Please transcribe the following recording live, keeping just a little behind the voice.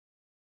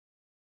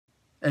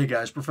Hey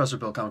guys, Professor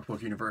Bill, Comic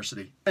Book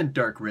University, and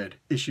Dark Red,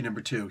 issue number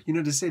 2. You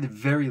know, to say the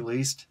very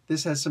least,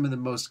 this has some of the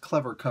most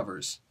clever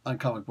covers on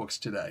comic books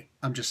today.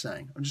 I'm just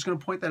saying. I'm just going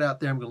to point that out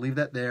there. I'm going to leave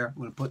that there.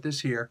 I'm going to put this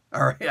here.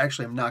 All right,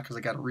 actually, I'm not, because I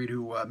got to read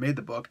who made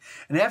the book.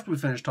 And after we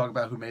finish talking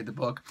about who made the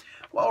book,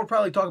 well, we'll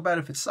probably talk about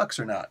if it sucks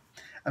or not.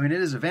 I mean,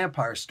 it is a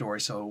vampire story,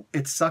 so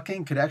it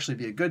sucking could actually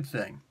be a good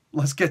thing.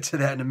 Let's get to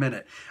that in a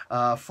minute.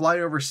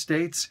 Flyover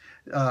States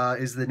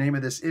is the name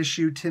of this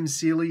issue. Tim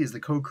Seeley is the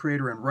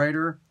co-creator and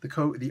writer.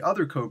 The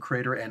other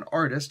co-creator and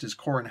artist is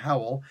Corin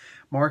Howell.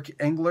 Mark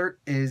Englert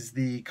is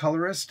the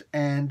colorist,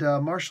 and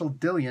Marshall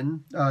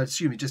Dillon,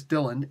 just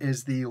Dillon,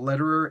 is the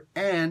letterer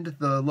and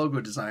the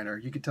logo designer.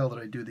 You can tell that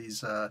I do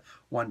these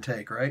one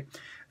take, right?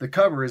 The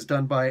cover is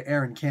done by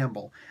Aaron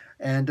Campbell.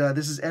 And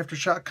this is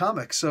Aftershock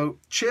Comics. So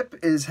Chip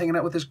is hanging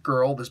out with this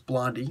girl, this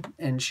blondie,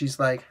 and she's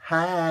like,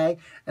 hi,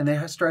 and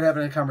they start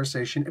having a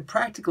conversation. It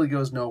practically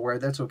goes nowhere.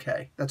 That's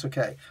okay. That's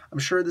okay. I'm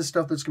sure this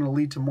stuff that's going to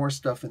lead to more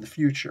stuff in the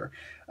future.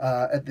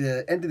 At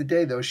the end of the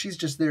day, though, she's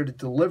just there to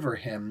deliver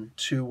him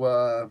to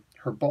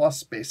her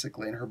boss,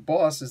 basically. And her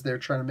boss is there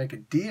trying to make a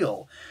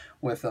deal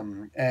with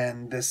him.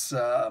 And this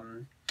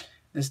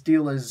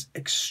deal is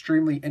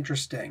extremely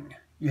interesting.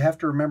 You have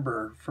to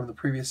remember from the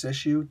previous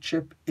issue,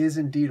 Chip is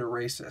indeed a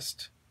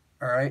racist.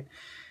 All right?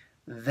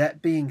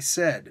 That being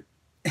said,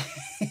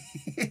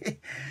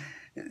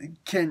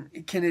 can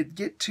it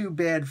get too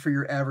bad for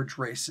your average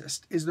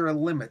racist? Is there a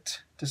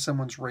limit to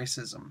someone's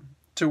racism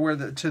to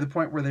the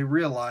point where they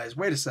realize,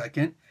 wait a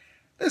second,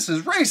 this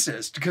is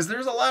racist? Because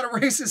there's a lot of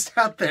racists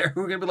out there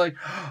who are going to be like,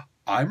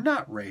 I'm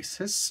not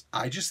racist.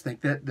 I just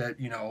think that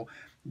you know,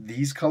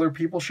 these color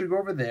people should go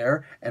over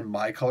there, and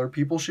my color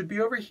people should be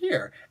over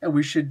here, and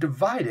we should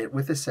divide it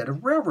with a set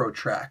of railroad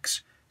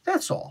tracks.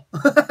 That's all.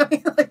 I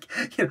mean, like,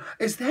 you know,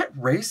 is that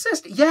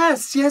racist?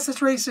 Yes, it's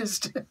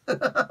racist.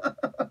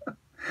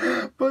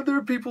 But there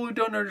are people who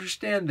don't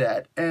understand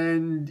that,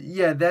 and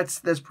yeah, that's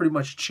pretty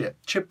much Chip.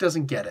 Chip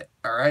doesn't get it,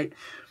 all right?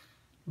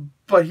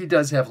 But he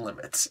does have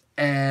limits,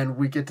 and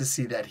we get to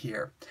see that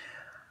here.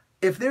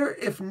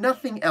 If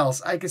nothing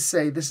else, I could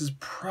say this is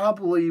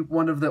probably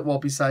one of the, well,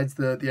 besides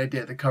the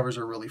idea the covers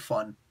are really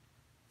fun.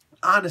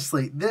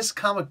 Honestly, this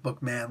comic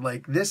book, man,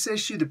 like this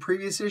issue, the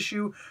previous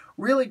issue,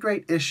 really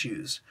great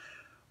issues.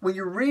 When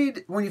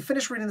you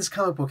finish reading this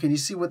comic book and you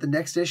see what the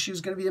next issue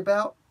is going to be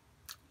about,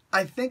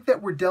 I think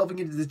that we're delving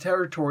into the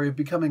territory of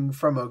becoming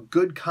from a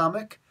good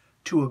comic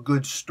to a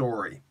good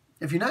story.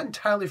 If you're not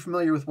entirely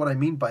familiar with what I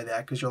mean by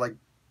that, because you're like,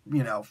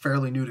 you know,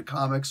 fairly new to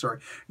comics,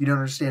 or you don't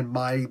understand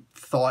my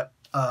thought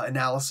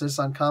analysis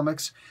on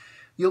comics,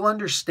 you'll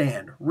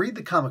understand. Read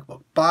the comic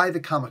book. Buy the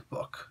comic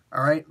book.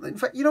 All right? In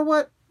fact, you know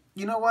what?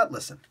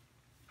 Listen.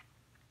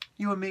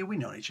 You and me, we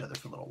know each other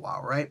for a little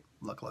while, right?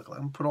 Look. I'm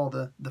going to put all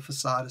the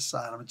facade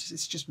aside.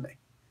 It's just me.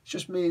 It's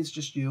just me. It's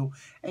just you.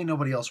 Ain't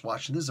nobody else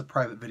watching. This is a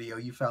private video.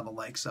 You found the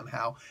link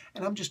somehow.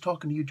 And I'm just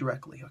talking to you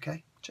directly,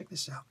 okay? Check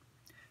this out.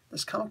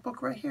 This comic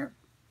book right here,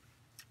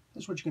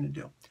 this is what you're going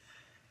to do.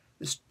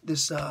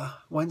 This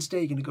Wednesday,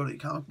 you're going to go to the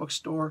comic book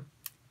store.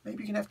 Maybe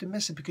you're going to have to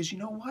miss it because you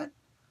know what?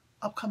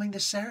 Upcoming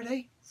this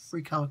Saturday,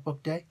 free comic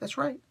book day. That's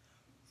right.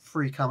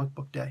 Free comic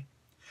book day.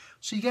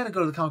 So you got to go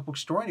to the comic book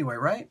store anyway,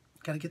 right?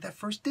 Got to get that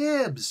first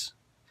dibs.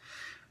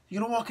 You're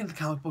going to walk into the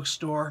comic book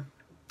store,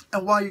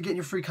 and while you're getting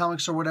your free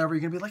comics or whatever,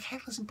 you're going to be like, hey,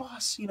 listen,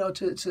 boss, you know,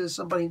 to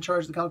somebody in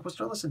charge of the comic book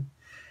store, listen,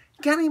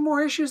 got any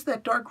more issues?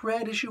 That Dark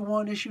Red, issue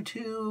 1, issue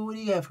 2? What do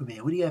you have for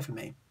me? What do you have for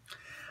me?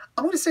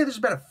 I'm going to say there's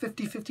about a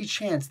 50-50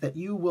 chance that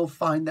you will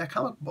find that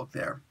comic book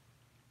there.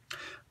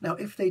 Now,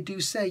 if they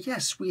do say,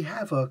 yes, we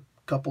have a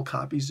couple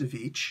copies of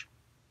each,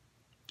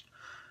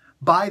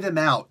 buy them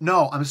out.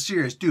 No, I'm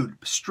serious,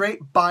 dude.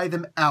 Straight buy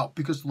them out.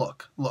 Because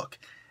look,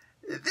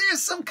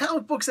 there's some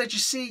comic books that you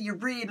see, you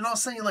read, and all of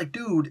a sudden you're like,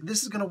 dude,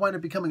 this is going to wind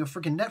up becoming a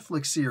freaking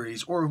Netflix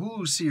series, or a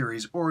Hulu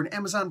series, or an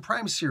Amazon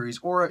Prime series,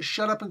 or a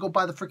shut up and go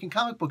buy the freaking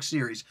comic book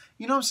series.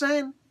 You know what I'm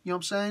saying? You know what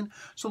I'm saying?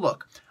 So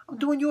look, I'm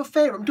doing you a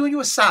favor. I'm doing you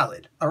a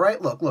solid. All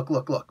right? Look.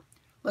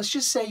 Let's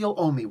just say you'll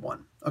owe me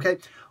one. Okay?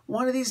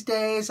 One of these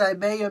days, I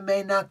may or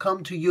may not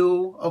come to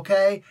you,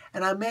 okay?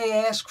 And I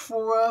may ask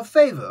for a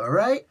favor, all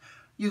right?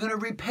 You're going to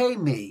repay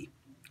me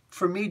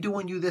for me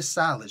doing you this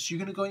solid. So you're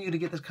going to go and you're going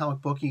to get this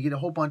comic book, and you get a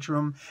whole bunch of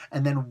them,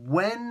 and then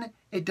when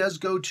it does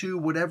go to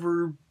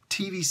whatever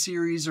TV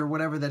series or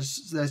whatever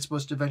that's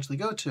supposed to eventually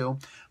go to,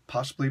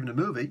 possibly even a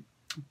movie,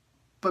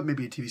 but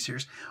maybe a TV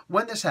series,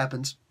 when this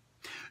happens,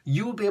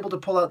 you will be able to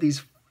pull out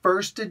these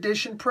first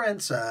edition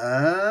prints,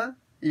 You're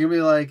going to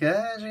be like,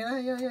 yeah.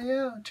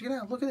 Check it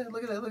out. Look at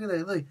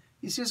it.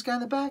 You see this guy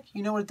in the back?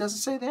 You know what it doesn't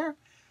say there?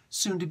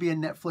 Soon to be a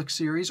Netflix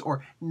series,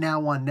 or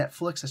now on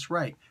Netflix. That's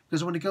right.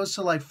 Because when it goes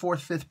to like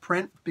 4th, 5th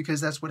print,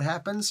 because that's what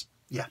happens,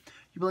 yeah.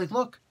 You'll be like,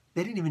 look,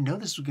 they didn't even know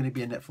this was going to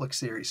be a Netflix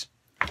series.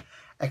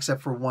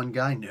 Except for one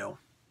guy knew.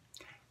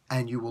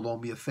 And you will owe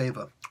me a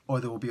favor, or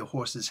there will be a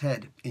horse's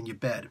head in your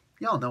bed.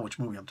 Y'all know which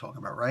movie I'm talking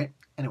about, right?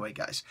 Anyway,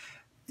 guys,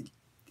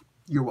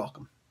 you're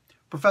welcome.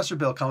 Professor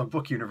Bill, Comic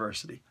Book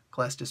University.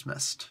 Class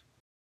dismissed.